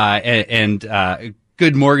and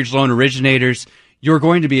good mortgage loan originators, you're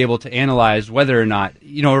going to be able to analyze whether or not,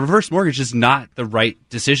 a reverse mortgage is not the right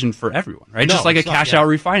decision for everyone, right? No, just like a cash-out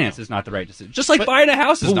refinance is not the right decision. Just like buying a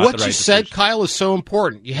house is not the right decision. What you said, Kyle, is so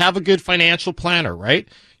important. You have a good financial planner, right?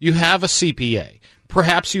 You have a CPA.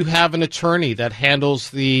 Perhaps you have an attorney that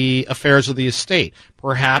handles the affairs of the estate.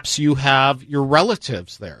 Perhaps you have your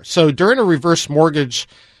relatives there. So during a reverse mortgage,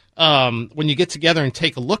 when you get together and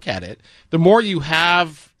take a look at it, the more you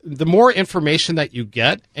have, the more information that you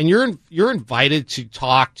get, and you're invited to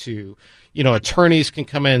talk to, attorneys can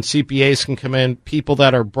come in, CPAs can come in, people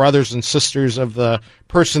that are brothers and sisters of the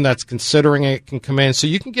person that's considering it can come in. So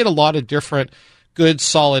you can get a lot of different good,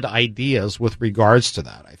 solid ideas with regards to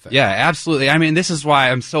that, I think. Yeah, absolutely. I mean, this is why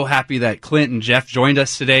I'm so happy that Clint and Jeff joined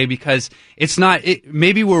us today, because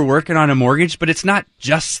maybe we're working on a mortgage, but it's not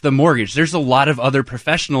just the mortgage. There's a lot of other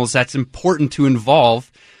professionals that's important to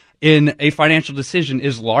involve in a financial decision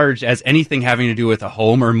as large as anything having to do with a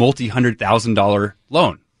home or multi-$100,000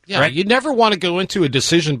 loan. Yeah, right? You never want to go into a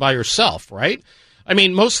decision by yourself, right? I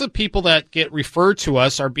mean, most of the people that get referred to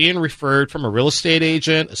us are being referred from a real estate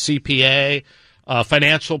agent, a CPA, a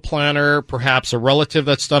financial planner, perhaps a relative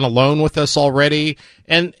that's done a loan with us already.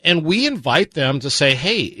 And we invite them to say,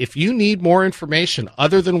 hey, if you need more information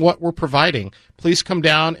other than what we're providing, please come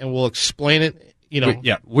down and we'll explain it.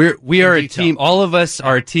 We are a team. All of us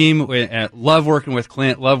are a team. We love working with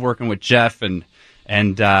Clint, love working with Jeff, and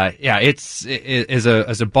it's as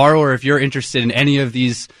a borrower, if you're interested in any of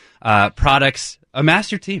these products,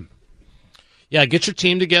 amass your team. Yeah, get your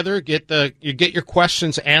team together, get your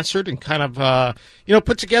questions answered, and kind of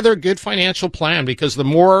put together a good financial plan. Because the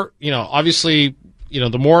more obviously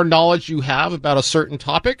the more knowledge you have about a certain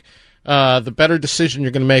topic, the better decision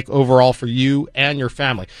you're going to make overall for you and your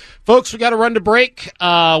family. Folks, we got to run to break.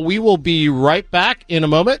 We will be right back in a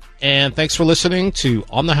moment, and thanks for listening to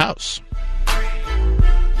On the House.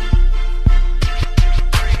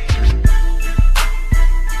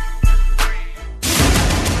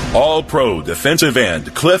 All-Pro defensive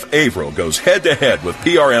end Cliff Averill goes head-to-head with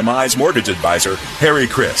PRMI's mortgage advisor, Harry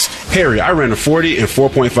Christ. Harry, I ran a 40 in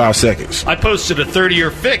 4.5 seconds. I posted a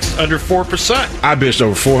 30-year fix under 4%. I benched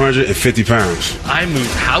over 450 pounds. I moved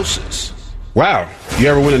houses. Wow. You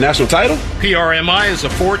ever win a national title? PRMI is a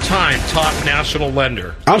 4-time top national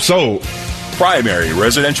lender. I'm sold. Primary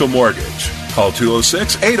residential mortgage. Call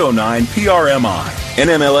 206-809-PRMI.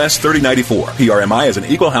 NMLS 3094. PRMI is an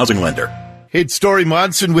equal housing lender. Hey, it's Story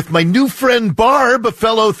Monson with my new friend Barb, a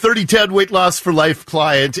fellow 3010 Weight Loss for Life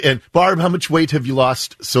client. And Barb, how much weight have you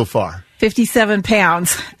lost so far? 57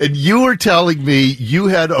 pounds. And you were telling me you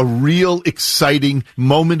had a real exciting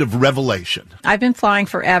moment of revelation. I've been flying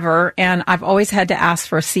forever, and I've always had to ask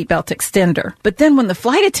for a seatbelt extender. But then when the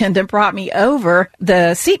flight attendant brought me over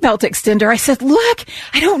the seatbelt extender, I said, look,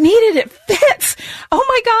 I don't need it. It fits. Oh,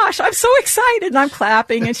 my gosh. I'm so excited. And I'm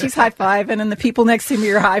clapping, and she's high-fiving, and the people next to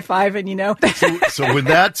me are high-fiving, you know. So when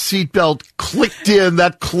that seatbelt clicked in,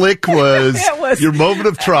 that click was your moment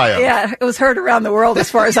of triumph. Yeah, it was heard around the world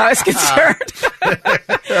as far as I was concerned.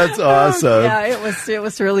 That's awesome. Oh, yeah, it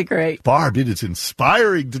was really great. Barb, it is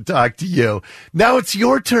inspiring to talk to you. Now it's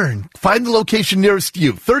your turn. Find the location nearest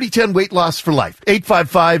you. 3010 Weight Loss for Life.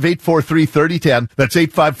 855-843-3010. That's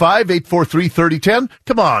 855-843-3010.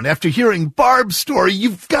 Come on, after hearing Barb's story,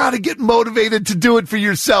 you've got to get motivated to do it for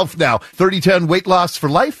yourself now.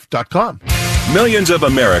 3010weightlossforlife.com. Millions of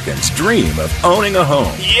Americans dream of owning a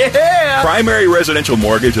home. Yeah! Primary Residential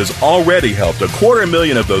Mortgage has already helped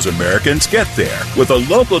 250,000 of those Americans get there with a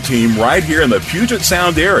local team right here in the Puget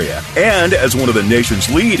Sound area. And as one of the nation's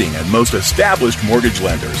leading and most established mortgage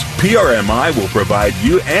lenders, PRMI will provide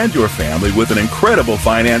you and your family with an incredible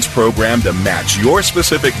finance program to match your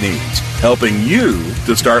specific needs, helping you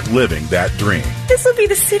to start living that dream. This will be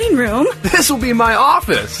the sitting room. This will be my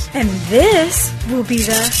office. And this will be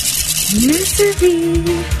the nursery.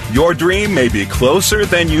 Your dream may be closer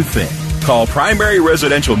than you think. Call Primary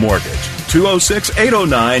Residential Mortgage,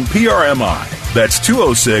 206-809-PRMI. That's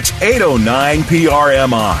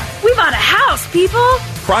 206-809-PRMI. We bought a house, people.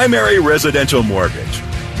 Primary Residential Mortgage.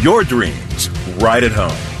 Your dreams right at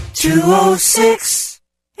home.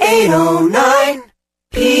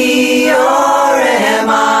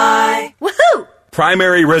 206-809-PRMI. Woohoo!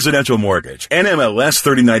 Primary Residential Mortgage, NMLS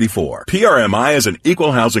 3094. PRMI is an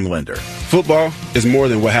equal housing lender. Football is more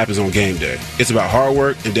than what happens on game day. It's about hard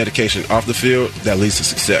work and dedication off the field that leads to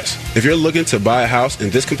success. If you're looking to buy a house in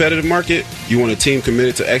this competitive market, you want a team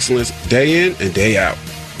committed to excellence day in and day out.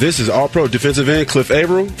 This is All-Pro defensive end Cliff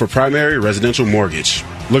Averill for Primary Residential Mortgage.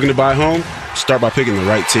 Looking to buy a home? Start by picking the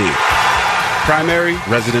right team. Primary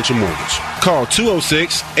Residential Mortgage. Call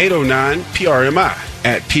 206-809-PRMI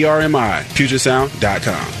at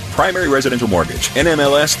PRMIPugetSound.com. Primary Residential Mortgage,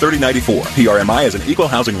 NMLS 3094. PRMI is an equal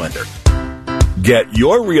housing lender. Get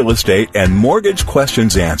your real estate and mortgage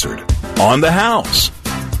questions answered on the house.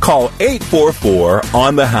 Call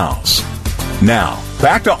 844-ON-THE-HOUSE. Now,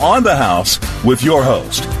 back to On the House with your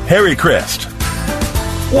host, Harry Christ.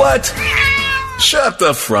 What? Shut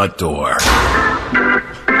the front door.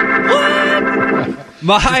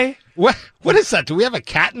 What is that? Do we have a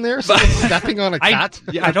cat in there? Someone stepping on a cat?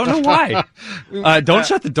 I don't know why. Don't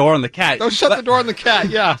shut the door on the cat. Don't shut the door on the cat.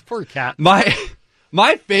 Yeah, poor cat. My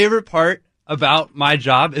favorite part about my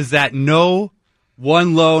job is that no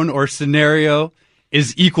one loan or scenario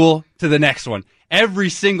is equal to the next one. Every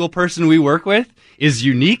single person we work with is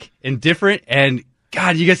unique and different, and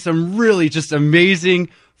God, you get some really just amazing,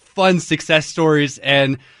 fun success stories.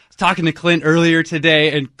 And I was talking to Clint earlier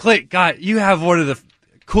today, and Clint, God, you have one of the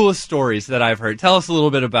coolest stories that I've heard. Tell us a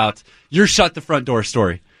little bit about your shut the front door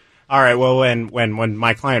story. All right. Well, when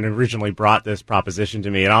my client originally brought this proposition to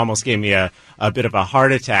me, it almost gave me a bit of a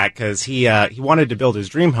heart attack because he wanted to build his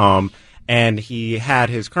dream home, and he had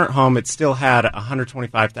his current home. It still had a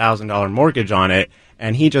 $125,000 mortgage on it,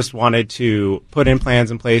 and he just wanted to put in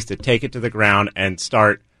plans in place to take it to the ground and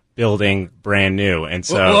start building brand new. And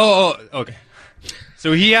so, whoa, okay.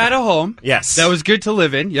 So he had a home, yes, that was good to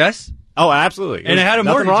live in, yes. Oh, absolutely. And it had a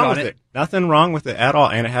mortgage on it. Nothing wrong with it at all.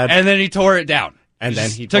 And it had. And then he tore it down. And then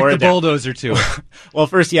he took tore the it down. bulldozer to it. Well,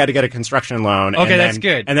 first he had to get a construction loan. Okay, and that's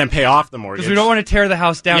good. And then pay off the mortgage. Because we don't want to tear the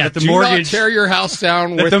house down. Yeah, that the do mortgage not tear your house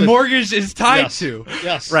down. That with the mortgage is tied yes, to.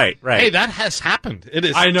 Yes. Right. Hey, that has happened. It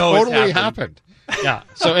is. I know totally it's happened. Yeah.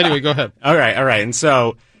 So anyway, go ahead. All right. And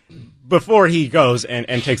so before he goes and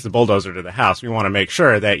takes the bulldozer to the house, we want to make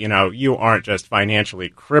sure that, you aren't just financially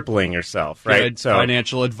crippling yourself, right? Good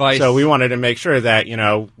financial advice. So we wanted to make sure that,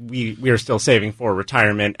 we are still saving for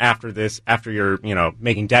retirement after you're,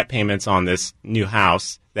 making debt payments on this new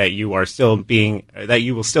house, that you will still be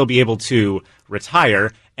able to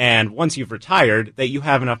retire. And once you've retired, that you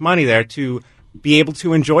have enough money there to be able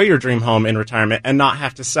to enjoy your dream home in retirement and not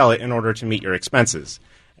have to sell it in order to meet your expenses.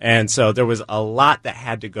 And so there was a lot that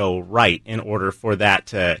had to go right in order for that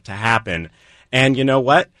to happen. And you know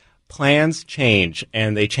what? Plans change,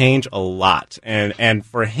 and they change a lot. And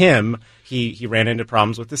for him, he ran into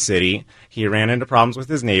problems with the city. He ran into problems with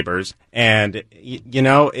his neighbors. And,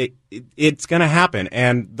 it's going to happen.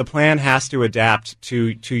 And the plan has to adapt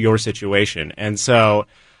to your situation. And so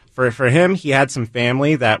For him, he had some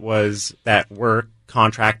family that were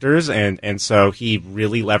contractors, and so he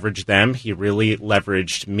really leveraged them. He really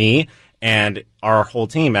leveraged me and our whole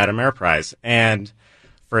team at Ameriprise. And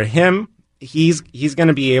for him, he's going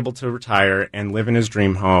to be able to retire and live in his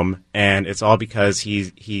dream home, and it's all because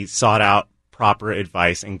he sought out proper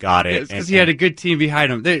advice and got it. Because he had a good team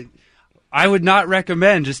behind him. I would not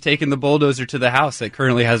recommend just taking the bulldozer to the house that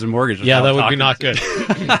currently has a mortgage. Yeah, that would be not good.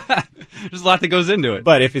 There's a lot that goes into it.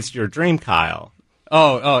 But if it's your dream, Kyle.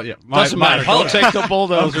 Oh, yeah. Doesn't matter. Don't take the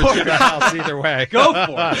bulldozer to the house either way. Go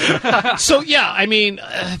for it. So, yeah, I mean,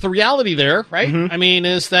 the reality there, right? Mm-hmm. I mean,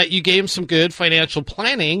 is that you gave him some good financial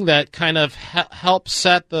planning that kind of helped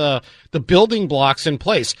set the building blocks in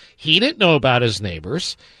place. He didn't know about his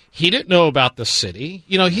neighbors. He didn't know about the city.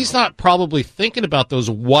 You know, he's not probably thinking about those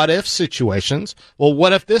what-if situations. Well,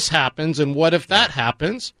 what if this happens and what if that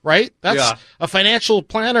happens, right? Financial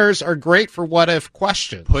planners are great for what-if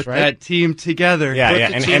questions. Put right? that team together. Yeah.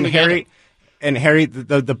 And Harry,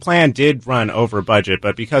 the plan did run over budget,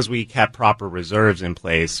 but because we kept proper reserves in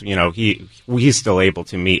place, you know, he's still able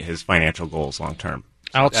to meet his financial goals long term.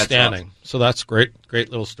 Outstanding. Awesome. So that's great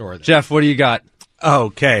little story there. Jeff, what do you got?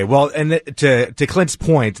 Okay, well, and to Clint's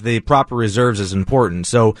point, the proper reserves is important.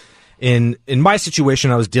 So in my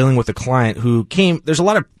situation, I was dealing with a client who there's a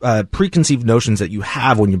lot of preconceived notions that you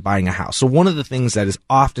have when you're buying a house. So one of the things that is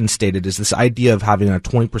often stated is this idea of having a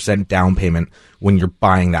 20% down payment when you're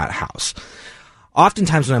buying that house.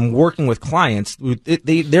 Oftentimes when I'm working with clients,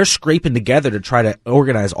 they're scraping together to try to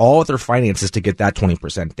organize all of their finances to get that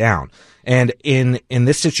 20% down. And in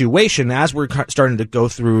this situation, as we're starting to go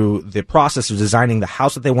through the process of designing the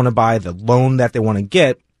house that they want to buy, the loan that they want to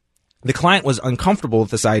get, the client was uncomfortable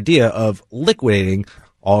with this idea of liquidating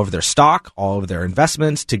all of their stock, all of their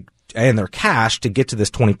investments and their cash to get to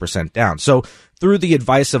this 20% down. So through the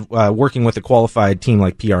advice of working with a qualified team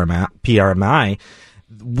like PRMI,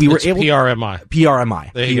 we were able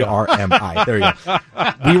PRMI. There you PRMI. There you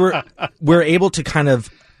go. We're able to kind of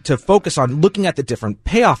to focus on looking at the different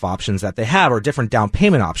payoff options that they have or different down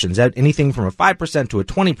payment options, anything from a 5% to a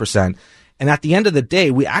 20%. And at the end of the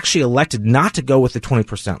day, we actually elected not to go with the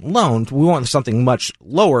 20% loan. We wanted something much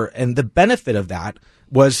lower. And the benefit of that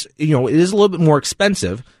was, you know, it is a little bit more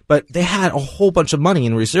expensive, but they had a whole bunch of money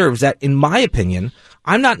in reserves that, in my opinion,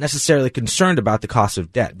 I'm not necessarily concerned about the cost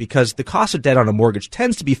of debt because the cost of debt on a mortgage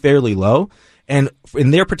tends to be fairly low. And in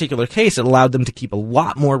their particular case, it allowed them to keep a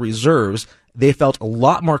lot more reserves. They felt a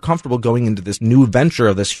lot more comfortable going into this new venture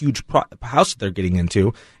of this huge house that they're getting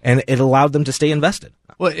into, and it allowed them to stay invested.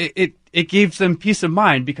 Well, it gives them peace of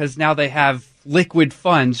mind because now they have liquid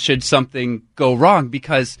funds should something go wrong.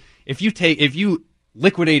 Because if you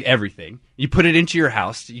liquidate everything, you put it into your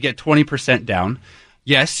house, you get 20% down.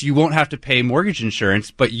 Yes, you won't have to pay mortgage insurance,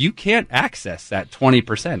 but you can't access that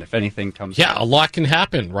 20% if anything comes up. A lot can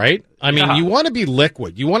happen, right? I mean, you want to be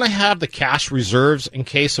liquid. You want to have the cash reserves in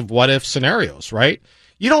case of what-if scenarios, right?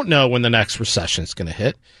 You don't know when the next recession is going to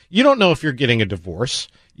hit. You don't know if you're getting a divorce.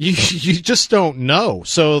 You just don't know.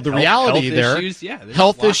 So the reality there,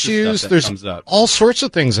 health issues, there's all sorts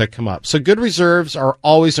of things that come up. So good reserves are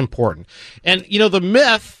always important. And, you know, the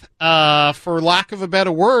myth, for lack of a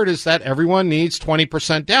better word, is that everyone needs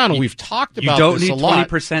 20% down. And we've talked about this a lot. You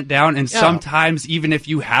don't need 20% down. And sometimes even if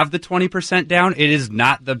you have the 20% down, it is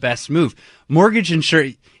not the best move. Mortgage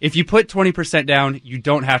insurance, if you put 20% down, you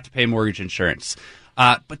don't have to pay mortgage insurance.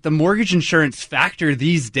 But the mortgage insurance factor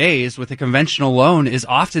these days with a conventional loan is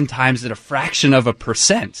oftentimes at a fraction of a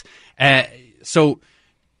percent. So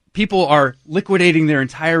people are liquidating their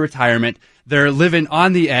entire retirement. They're living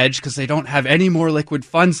on the edge because they don't have any more liquid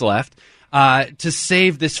funds left to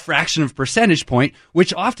save this fraction of percentage point,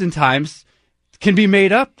 which oftentimes can be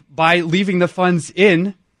made up by leaving the funds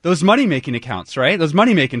in those money-making accounts, right? Those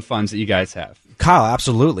money-making funds that you guys have. Kyle,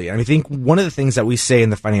 absolutely. I think one of the things that we say in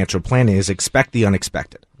the financial planning is expect the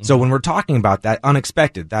unexpected. Mm-hmm. So when we're talking about that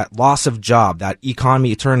unexpected, that loss of job, that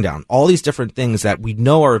economy turndown, all these different things that we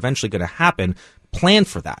know are eventually going to happen, plan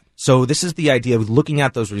for that. So this is the idea of looking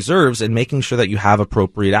at those reserves and making sure that you have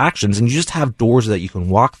appropriate actions and you just have doors that you can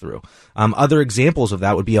walk through. Other examples of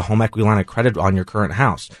that would be a home equity line of credit on your current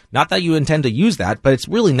house. Not that you intend to use that, but it's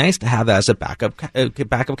really nice to have that as a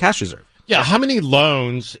backup cash reserve. Yeah. How many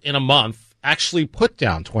loans in a month actually put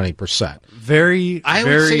down 20%? I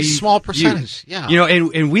would say small percentage. Yeah. You know,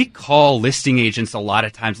 and we call listing agents a lot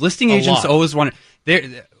of times. Listing agents always want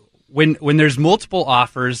to, when there's multiple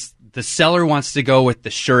offers, the seller wants to go with the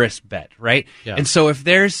surest bet, right? Yeah. And so if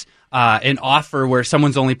there's an offer where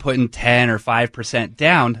someone's only putting 10 or 5%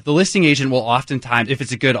 down, the listing agent will oftentimes, if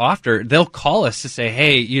it's a good offer, they'll call us to say,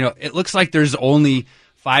 hey, you know, it looks like there's only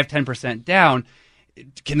 5-10% down.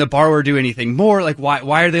 can the borrower do anything more? Like,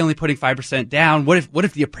 why are they only putting 5% down? What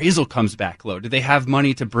if the appraisal comes back low? Do they have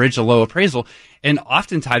money to bridge a low appraisal? And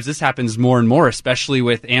oftentimes this happens more and more, especially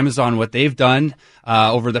with Amazon, what they've done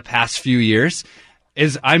over the past few years.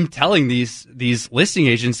 Is I'm telling these listing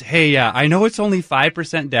agents, hey, yeah, I know it's only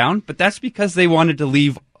 5% down, but that's because they wanted to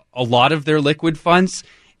leave a lot of their liquid funds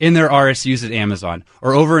in their RSUs at Amazon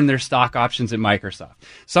or over in their stock options at Microsoft.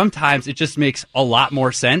 Sometimes it just makes a lot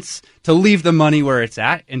more sense to leave the money where it's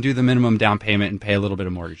at and do the minimum down payment and pay a little bit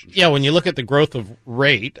of mortgage insurance. Yeah, when you look at the growth of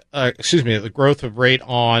rate, the growth of rate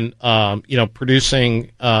on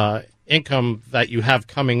producing income that you have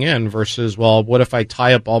coming in versus, well, what if I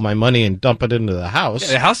tie up all my money and dump it into the house?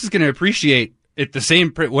 Yeah, the house is going to appreciate at the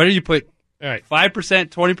same. Whether you put 5%, 20%,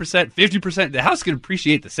 50%, the house is going to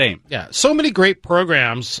appreciate the same. Yeah, so many great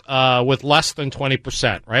programs with less than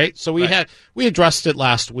 20%, right? So we addressed it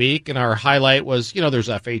last week, and our highlight was, there's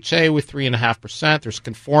FHA with 3.5%. There's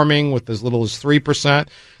conforming with as little as 3%.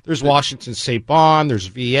 There's Washington State Bond. There's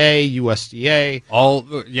VA, USDA.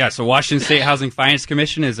 So Washington State Housing Finance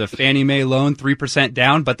Commission is a Fannie Mae loan, 3%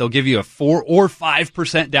 down, but they'll give you a 4 or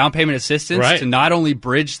 5% down payment assistance to not only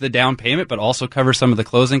bridge the down payment, but also cover some of the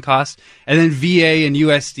closing costs. And then VA and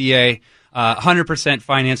USDA, 100%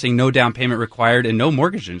 financing, no down payment required, and no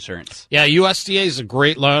mortgage insurance. Yeah, USDA is a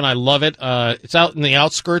great loan. I love it. It's out in the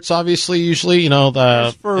outskirts, obviously, usually, in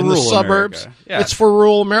the suburbs. Yeah. It's for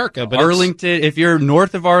rural America. But Arlington, if you're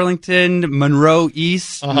north of Arlington, Monroe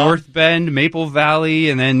East, North Bend, Maple Valley,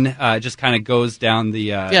 and then it just kind of goes down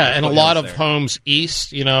the and a lot of homes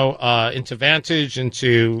east, into Vantage,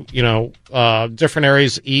 into, different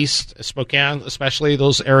areas east, Spokane, especially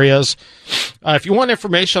those areas. If you want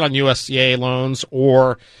information on USDA loans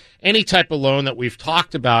or any type of loan that we've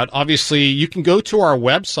talked about, obviously you can go to our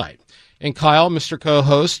website. And Kyle, Mr.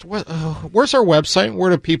 Co-host, where's our website?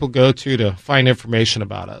 Where do people go to find information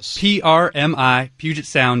about us? PRMI,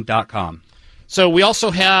 PugetSound.com. So we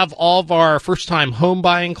also have all of our first-time home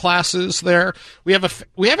buying classes there. We have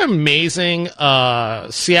an amazing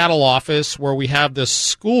Seattle office where we have this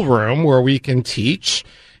schoolroom where we can teach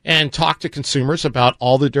and talk to consumers about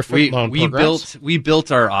all the different loan programs. We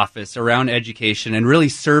built our office around education and really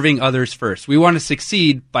serving others first. We want to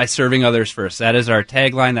succeed by serving others first. That is our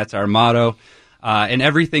tagline. That's our motto. And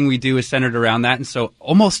everything we do is centered around that. And so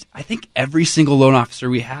I think every single loan officer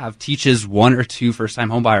we have teaches 1 or 2 first-time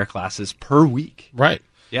homebuyer classes per week. Right.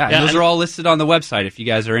 Yeah, and those are all listed on the website if you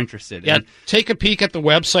guys are interested. Yeah, take a peek at the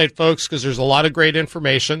website, folks, because there's a lot of great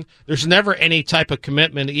information. There's never any type of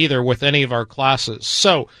commitment either with any of our classes.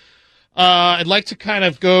 So I'd like to kind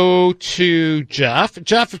of go to Jeff.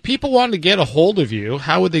 Jeff, if people wanted to get a hold of you,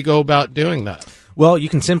 how would they go about doing that? Well, you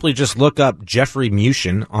can simply just look up Jeffrey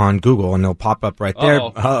Mushin on Google, and it'll pop up right there.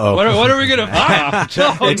 Uh-oh. What are we going to find?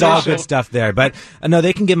 It's all good stuff there. But no,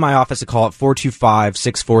 they can give my office a call at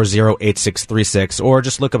 425-640-8636, or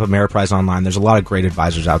just look up Ameriprise online. There's a lot of great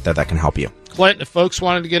advisors out there that can help you. Clint, if folks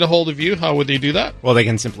wanted to get a hold of you, how would they do that? Well, they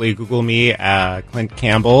can simply Google me, Clint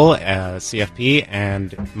Campbell, CFP,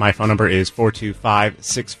 and my phone number is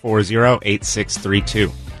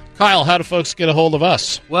 425-640-8632. Kyle, how do folks get a hold of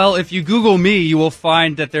us? Well, if you Google me, you will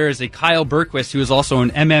find that there is a Kyle Berquist who is also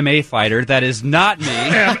an MMA fighter. That is not me.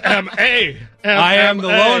 MMA. I am the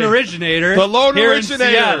loan originator. The loan here originator.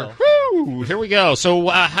 In Seattle. Woo! Here we go. So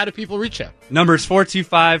how do people reach you? Numbers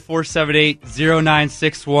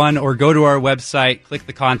 425-478-0961, or go to our website, click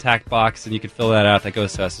the contact box, and you can fill that out. That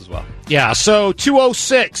goes to us as well. Yeah, so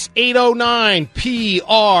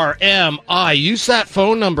 206-809-PRMI. Use that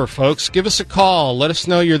phone number, folks. Give us a call. Let us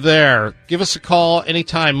know you're there. Give us a call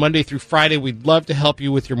anytime, Monday through Friday. We'd love to help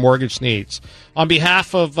you with your mortgage needs. On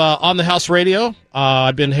behalf of On the House Radio,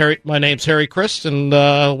 I've been Harry. My name's Harry Christ, and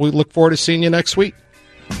we look forward to seeing you next week.